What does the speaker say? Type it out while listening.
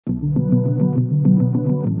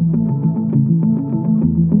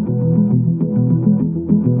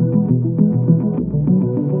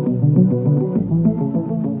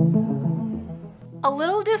A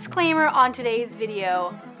little disclaimer on today's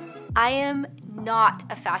video. I am not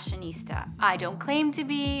a fashionista. I don't claim to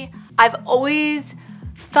be. I've always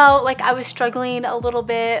felt like I was struggling a little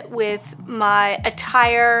bit with my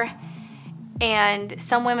attire, and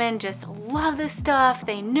some women just love this stuff.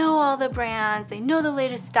 They know all the brands, they know the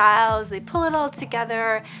latest styles, they pull it all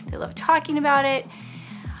together, they love talking about it.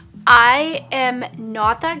 I am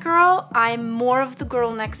not that girl. I'm more of the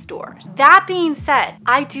girl next door. That being said,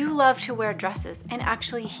 I do love to wear dresses and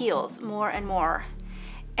actually heels more and more.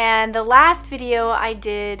 And the last video I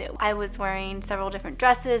did, I was wearing several different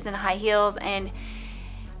dresses and high heels, and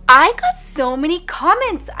I got so many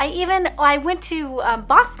comments. I went to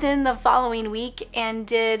Boston the following week and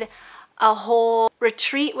did a whole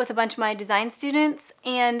retreat with a bunch of my design students,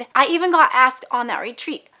 and I even got asked on that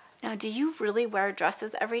retreat, now, do you really wear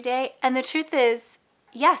dresses every day? And the truth is,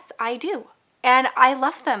 yes, I do. And I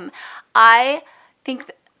love them. I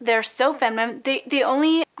think they're so feminine. They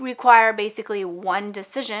only require basically one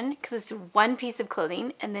decision because it's one piece of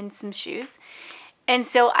clothing and then some shoes. And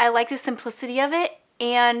so I like the simplicity of it.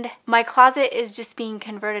 And my closet is just being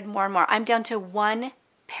converted more and more. I'm down to one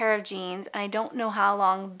pair of jeans, and I don't know how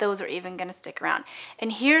long those are even gonna stick around.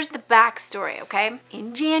 And here's the backstory, okay?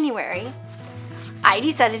 In January, I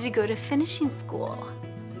decided to go to finishing school.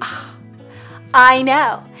 I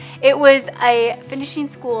know. It was a finishing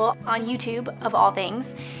school on YouTube, of all things,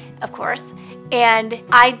 of course. And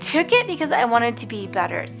I took it because I wanted to be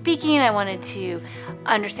better at speaking. I wanted to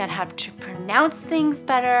understand how to pronounce things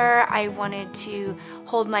better. I wanted to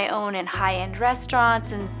hold my own in high-end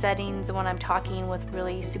restaurants and settings when I'm talking with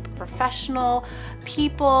really super professional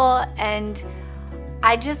people. And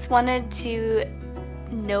I just wanted to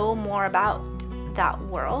know more about that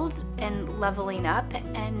world and leveling up.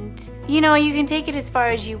 And you know, you can take it as far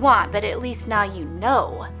as you want, but at least now you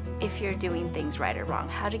know if you're doing things right or wrong,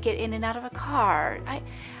 how to get in and out of a car,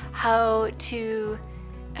 how to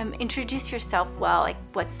introduce yourself well, like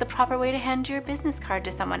what's the proper way to hand your business card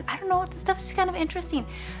to someone. I don't know, this stuff's kind of interesting.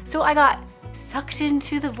 So I got sucked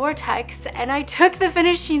into the vortex and I took the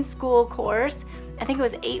finishing school course. I think it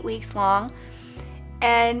was 8 weeks long.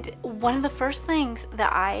 And one of the first things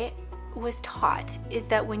that I was taught is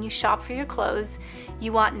that when you shop for your clothes,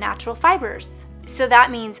 you want natural fibers. So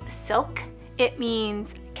that means silk, it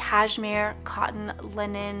means cashmere, cotton,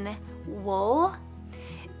 linen, wool,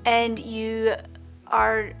 and you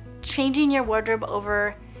are changing your wardrobe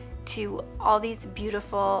over to all these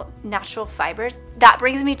beautiful natural fibers. That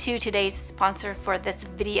brings me to today's sponsor for this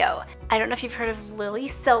video. I don't know if you've heard of Lily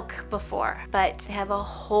Silk before, but they have a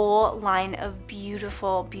whole line of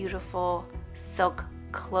beautiful, beautiful silk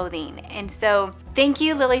clothing. And so thank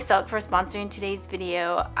you, Lily Silk, for sponsoring today's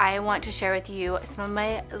video. I want to share with you some of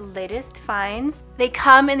my latest finds. They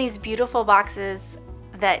come in these beautiful boxes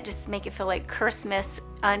that just make it feel like Christmas.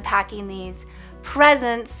 Unpacking these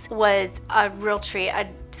presents was a real treat, a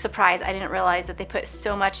surprise. I didn't realize that they put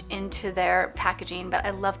so much into their packaging, but I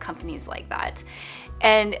love companies like that.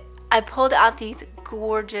 And I pulled out these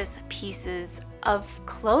gorgeous pieces of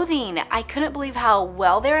clothing. I couldn't believe how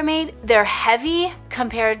well they were made. They're heavy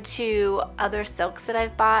compared to other silks that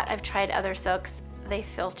I've bought. I've tried other silks. They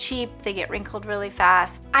feel cheap, they get wrinkled really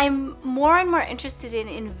fast. I'm more and more interested in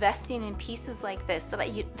investing in pieces like this that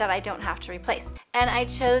I don't have to replace. And I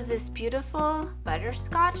chose this beautiful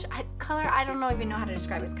butterscotch color. I don't even know how to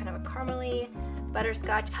describe it. It's kind of a caramely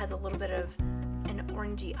butterscotch. It has a little bit of an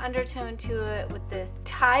orangey undertone to it with this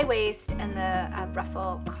tie waist and the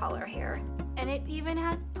ruffle collar here. And it even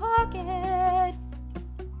has pockets.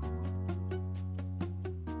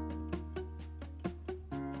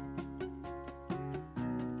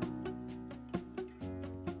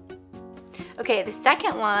 Okay, the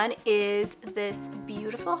second one is this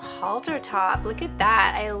beautiful halter top. Look at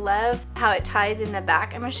that. I love how it ties in the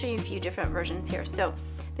back. I'm gonna show you a few different versions here. So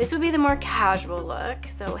this would be the more casual look.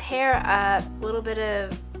 So hair up, a little bit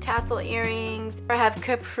of tassel earrings. I have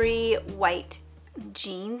capri white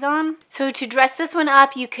jeans on. So to dress this one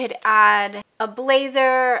up, you could add a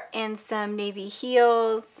blazer and some navy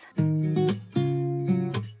heels.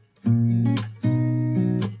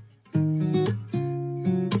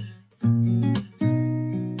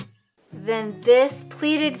 Then this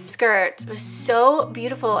pleated skirt was so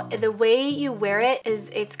beautiful. The way you wear it is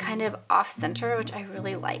it's kind of off center, which I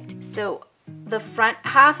really liked. So the front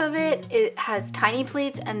half of it has tiny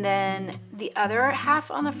pleats, and then the other half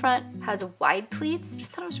on the front has wide pleats.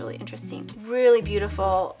 Just thought it was really interesting. Really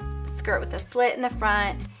beautiful skirt with a slit in the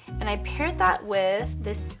front And I paired that with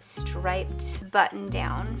this striped button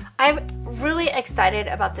down. I'm really excited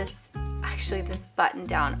about this, actually this button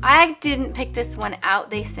down. I didn't pick this one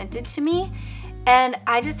out, they sent it to me. And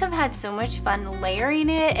I just have had so much fun layering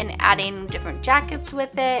it and adding different jackets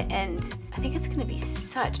with it. And I think it's gonna be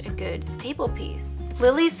such a good staple piece.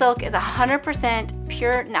 Lily silk is 100%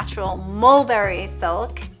 pure natural mulberry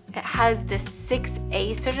silk. It has this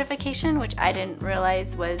 6A certification, which I didn't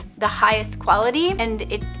realize was the highest quality. And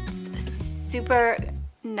it's super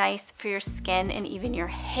nice for your skin and even your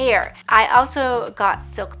hair. I also got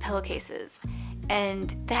silk pillowcases,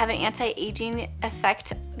 and they have an anti-aging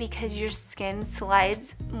effect because your skin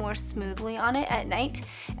slides more smoothly on it at night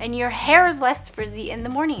and your hair is less frizzy in the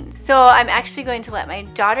morning. So I'm actually going to let my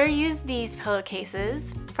daughter use these pillowcases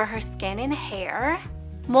for her skin and hair.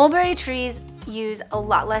 Mulberry trees use a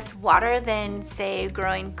lot less water than, say,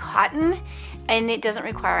 growing cotton, and it doesn't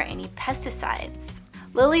require any pesticides.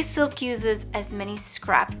 Lily silk uses as many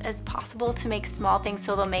scraps as possible to make small things,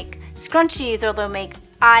 so they'll make scrunchies or they'll make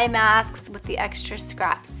eye masks with the extra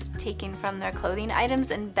scraps taken from their clothing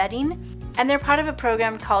items and bedding. And they're part of a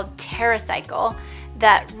program called TerraCycle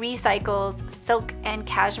that recycles silk and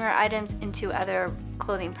cashmere items into other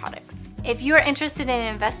clothing products. If you are interested in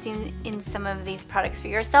investing in some of these products for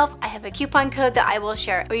yourself, I have a coupon code that I will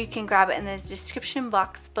share, or you can grab it in the description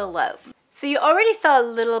box below. So you already saw a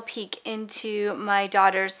little peek into my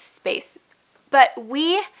daughter's space, but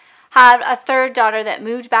we have a third daughter that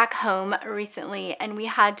moved back home recently, and we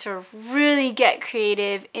had to really get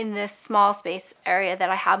creative in this small space area that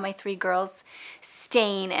I have my 3 girls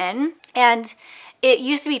staying in. And it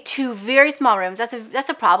used to be 2 very small rooms. That's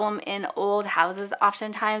a problem in old houses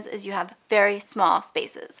oftentimes, is you have very small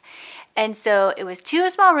spaces. And so it was 2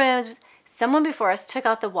 small rooms. Someone before us took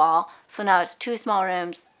out the wall, so now it's 2 small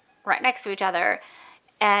rooms right next to each other,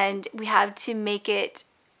 and we have to make it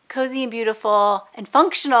cozy and beautiful and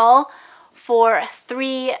functional for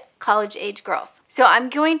 3 college-age girls. So I'm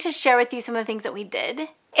going to share with you some of the things that we did,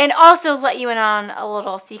 and also let you in on a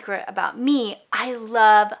little secret about me. I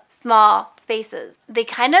love small spaces. They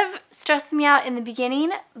kind of stress me out in the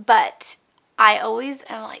beginning, but I always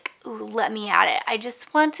am like, ooh, let me at it. I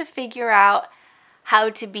just want to figure out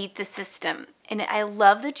how to beat the system. And I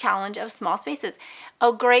love the challenge of small spaces.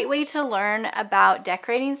 A great way to learn about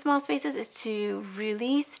decorating small spaces is to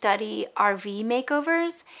really study RV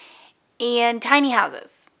makeovers and tiny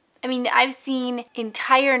houses. I mean, I've seen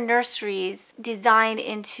entire nurseries designed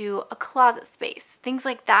into a closet space, things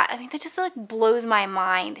like that. I mean, that just like blows my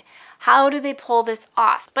mind. How do they pull this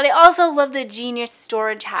off? But I also love the genius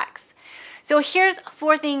storage hacks. So here's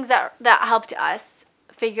 4 things that helped us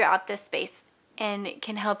figure out this space and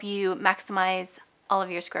can help you maximize all of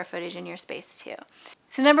your square footage in your space too.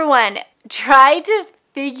 So number 1, try to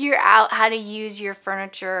figure out how to use your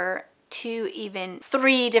furniture 2, even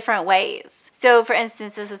 3 different ways. So for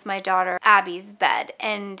instance, this is my daughter Abby's bed,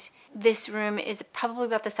 and this room is probably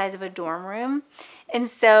about the size of a dorm room. And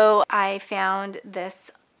so I found this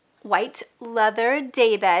white leather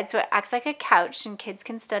daybed, so it acts like a couch and kids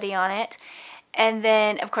can study on it. And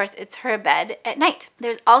then, of course, it's her bed at night.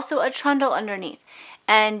 There's also a trundle underneath,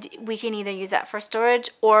 and we can either use that for storage,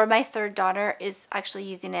 or my third daughter is actually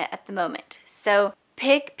using it at the moment. So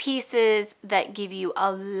pick pieces that give you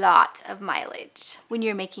a lot of mileage when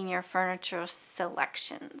you're making your furniture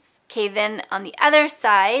selections. Okay, then on the other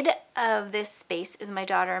side of this space is my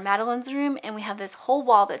daughter Madeline's room, and we have this whole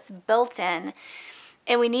wall that's built in.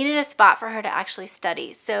 And we needed a spot for her to actually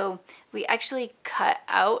study. So we actually cut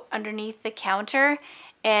out underneath the counter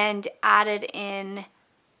and added in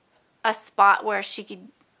a spot where she could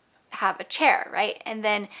have a chair, right? And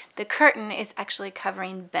then the curtain is actually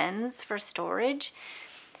covering bins for storage.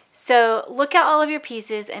 So look at all of your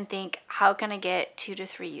pieces and think, how can I get 2 to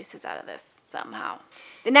 3 uses out of this somehow?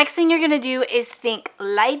 The next thing you're gonna do is think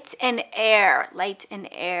light and air, light and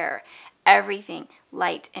air, everything,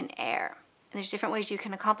 light and air. And there's different ways you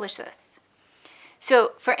can accomplish this.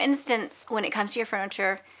 So for instance, when it comes to your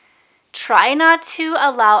furniture, try not to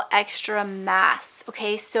allow extra mass,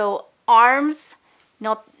 okay? So arms,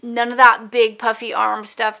 none of that big puffy arm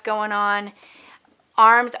stuff going on.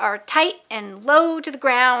 Arms are tight and low to the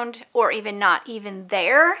ground, or even not even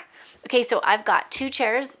there. Okay, so I've got 2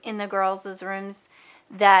 chairs in the girls' rooms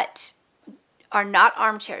that are not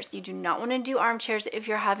armchairs. You do not want to do armchairs if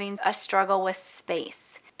you're having a struggle with space.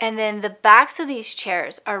 And then the backs of these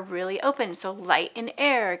chairs are really open, so light and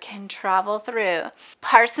air can travel through.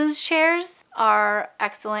 Parsons chairs are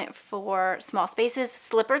excellent for small spaces.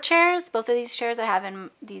 Slipper chairs, both of these chairs I have in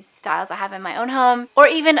these styles I have in my own home, or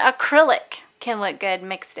even acrylic can look good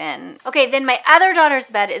mixed in. Okay, then my other daughter's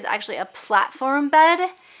bed is actually a platform bed,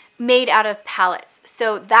 made out of pallets.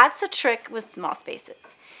 So that's a trick with small spaces.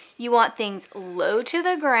 You want things low to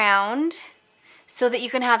the ground so that you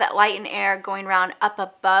can have that light and air going around up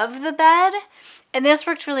above the bed. And this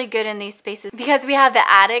worked really good in these spaces because we have the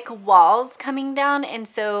attic walls coming down, and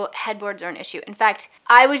so headboards are an issue. In fact,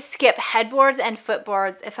 I would skip headboards and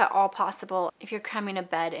footboards if at all possible if you're cramming a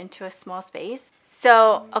bed into a small space.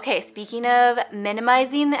 So, okay, speaking of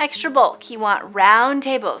minimizing the extra bulk, you want round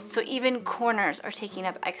tables, so even corners are taking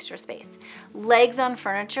up extra space. Legs on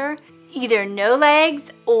furniture, either no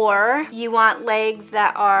legs, or you want legs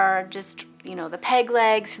that are just, you know, the peg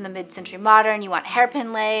legs from the mid-century modern. You want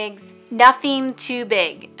hairpin legs. Nothing too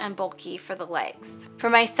big and bulky for the legs. For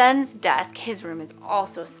my son's desk, his room is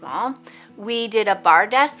also small. We did a bar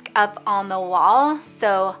desk up on the wall,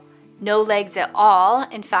 so no legs at all.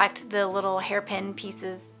 In fact, the little hairpin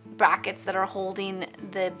pieces, brackets that are holding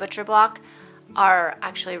the butcher block are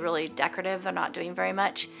actually really decorative. They're not doing very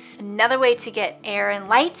much. Another way to get air and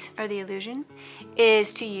light, or the illusion,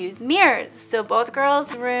 is to use mirrors. So both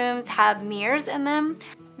girls' rooms have mirrors in them.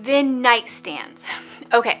 Then nightstands.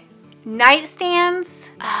 Okay. Nightstands,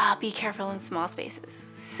 be careful in small spaces.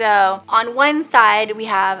 So on one side we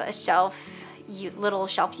have a shelf, little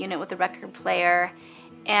shelf unit with a record player,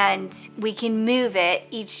 and we can move it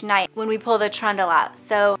each night when we pull the trundle out.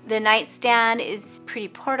 So the nightstand is pretty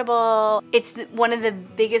portable. It's one of the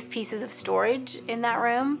biggest pieces of storage in that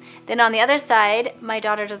room. Then on the other side, my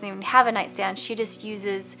daughter doesn't even have a nightstand. She just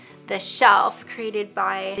uses the shelf created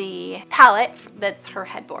by the pallet that's her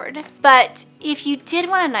headboard. But if you did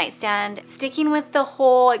want a nightstand, sticking with the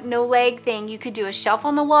whole like no leg thing, you could do a shelf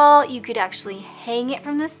on the wall. You could actually hang it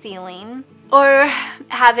from the ceiling, or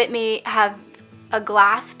have a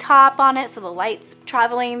glass top on it so the light's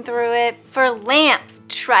traveling through it. For lamps,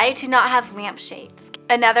 try to not have lampshades.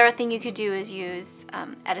 Another thing you could do is use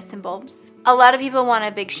Edison bulbs. A lot of people want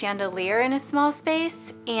a big chandelier in a small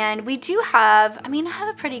space, and we do have, I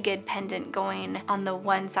have a pretty good pendant going on the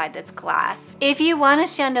one side that's glass. If you want a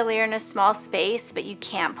chandelier in a small space but you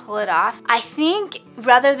can't pull it off, I think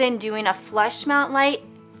rather than doing a flush mount light,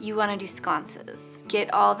 you want to do sconces.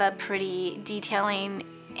 Get all the pretty detailing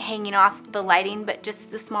hanging off the lighting, but just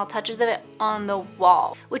the small touches of it on the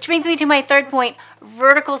wall. Which brings me to my third point,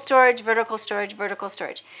 vertical storage, vertical storage, vertical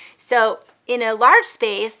storage. So in a large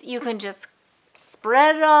space, you can just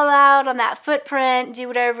spread it all out on that footprint, do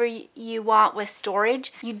whatever you want with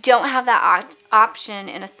storage. You don't have that option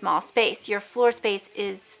in a small space. Your floor space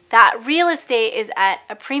that real estate is at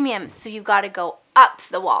a premium, so you've got to go up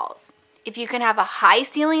the walls. If you can have a high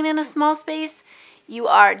ceiling in a small space, you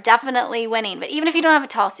are definitely winning. But even if you don't have a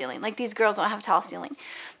tall ceiling, like these girls don't have a tall ceiling,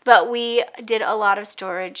 but we did a lot of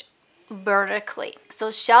storage vertically. So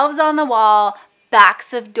shelves on the wall,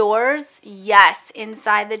 backs of doors, yes,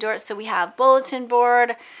 inside the door. So we have bulletin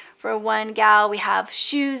board for one gal. We have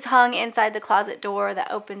shoes hung inside the closet door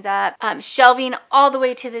that opens up. Shelving all the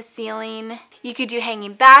way to the ceiling. You could do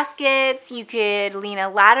hanging baskets. You could lean a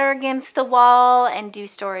ladder against the wall and do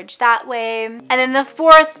storage that way. And then the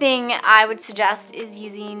fourth thing I would suggest is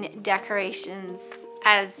using decorations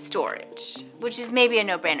as storage, which is maybe a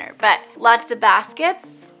no-brainer, but lots of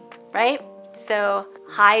baskets, right? So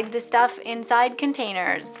hide the stuff inside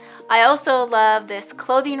containers. I also love this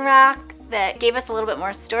clothing rack that gave us a little bit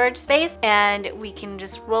more storage space, and we can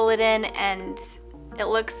just roll it in and it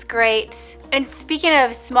looks great. And speaking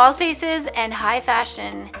of small spaces and high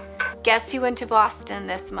fashion, guess who went to Boston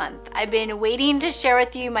this month? I've been waiting to share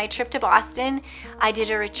with you my trip to Boston. I did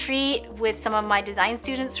a retreat with some of my design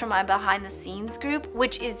students from my behind the scenes group,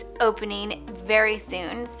 which is opening very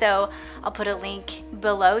soon. So I'll put a link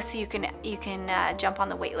below so you can jump on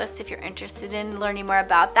the wait list if you're interested in learning more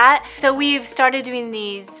about that. So we've started doing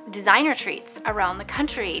these design retreats around the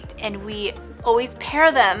country, and we always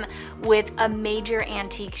pair them with a major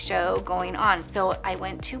antique show going on. So I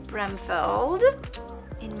went to Brimfield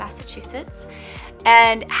in Massachusetts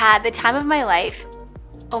and had the time of my life.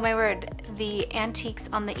 Oh my word, the antiques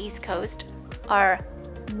on the East Coast are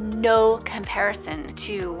no comparison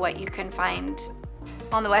to what you can find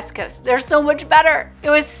on the West Coast. They're so much better.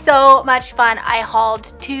 It was so much fun. I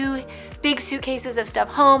hauled 2 big suitcases of stuff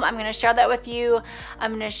home. I'm gonna share that with you.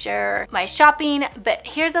 I'm gonna share my shopping, but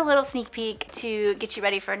here's a little sneak peek to get you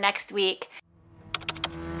ready for next week.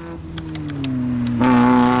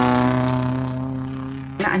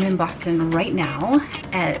 I'm in Boston right now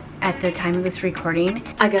at the time of this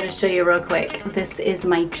recording. I gotta show you real quick. This is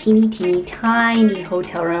my teeny tiny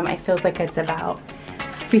hotel room. I feel like it's about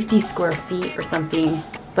 50 square feet or something,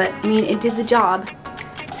 but it did the job.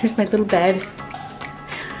 Here's my little bed.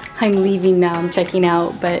 I'm leaving now, I'm checking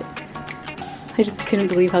out, but I just couldn't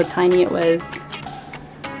believe how tiny it was.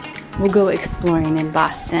 we'll go exploring in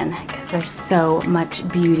Boston because there's so much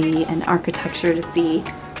beauty and architecture to see.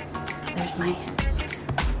 There's my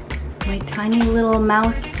tiny little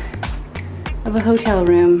mouse of a hotel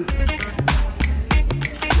room.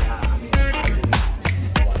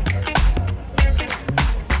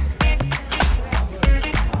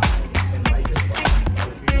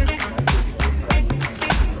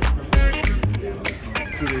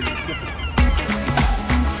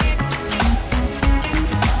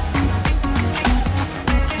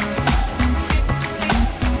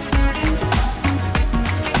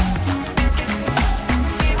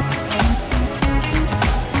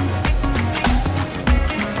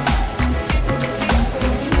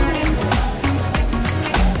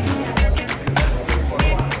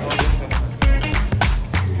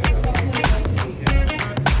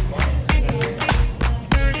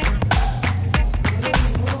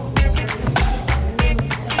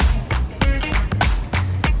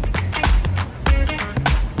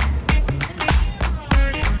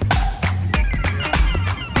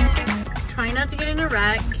 Trying not to get in a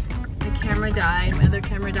wreck. My camera died, my other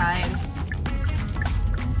camera died.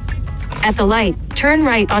 At the light, turn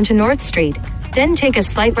right onto North Street, then take a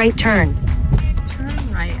slight right turn.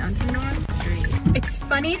 Turn right onto North Street. It's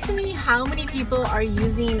funny to me how many people are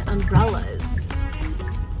using umbrellas.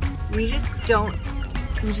 We just don't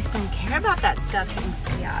care about that stuff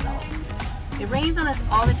in Seattle. It rains on us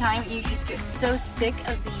all the time and you just get so sick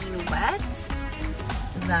of being wet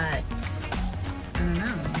that, I don't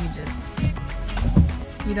know,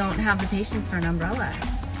 you don't have the patience for an umbrella.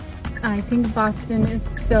 I think Boston is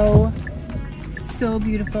so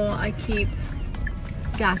beautiful. I keep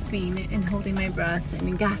gasping and holding my breath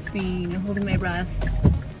and gasping and holding my breath.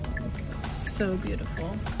 So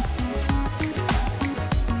beautiful.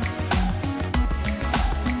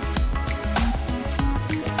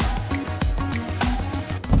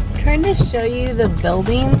 Trying to show you the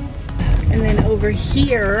buildings, and then over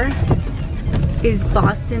here is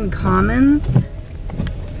Boston Commons.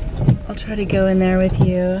 I'll try to go in there with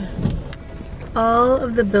you. All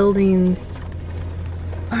of the buildings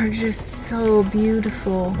are just so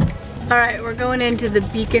beautiful. All right, we're going into the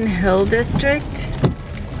Beacon Hill district.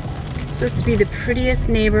 It's supposed to be the prettiest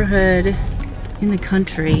neighborhood in the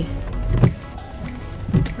country.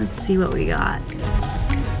 Let's see what we got.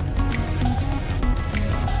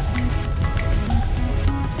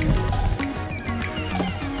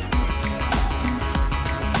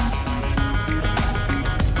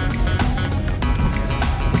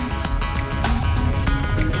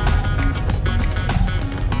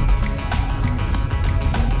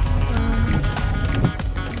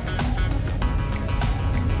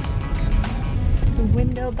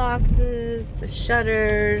 Window boxes, the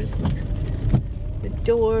shutters, the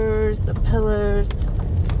doors, the pillars.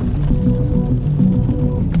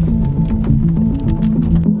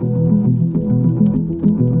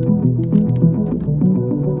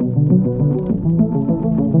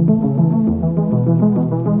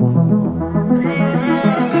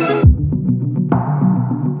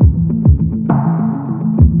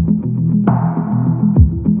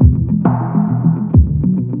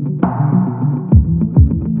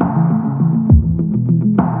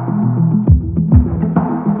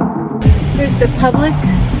 Here's the public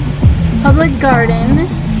garden,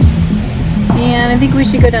 and I think we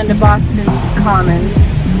should go down to Boston Commons.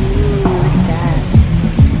 Ooh, look at that.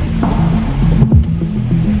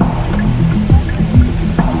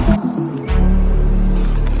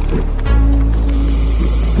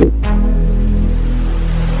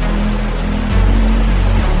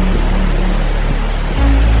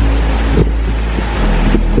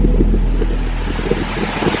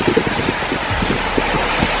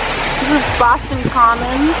 This is Boston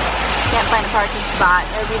Commons. Can't find a parking spot.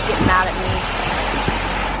 Everybody's getting mad at me.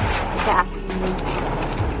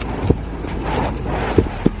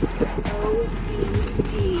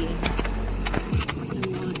 OMG. I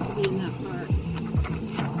want to be in that park.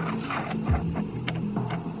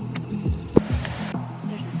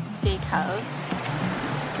 There's a steakhouse.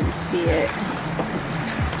 You can see it.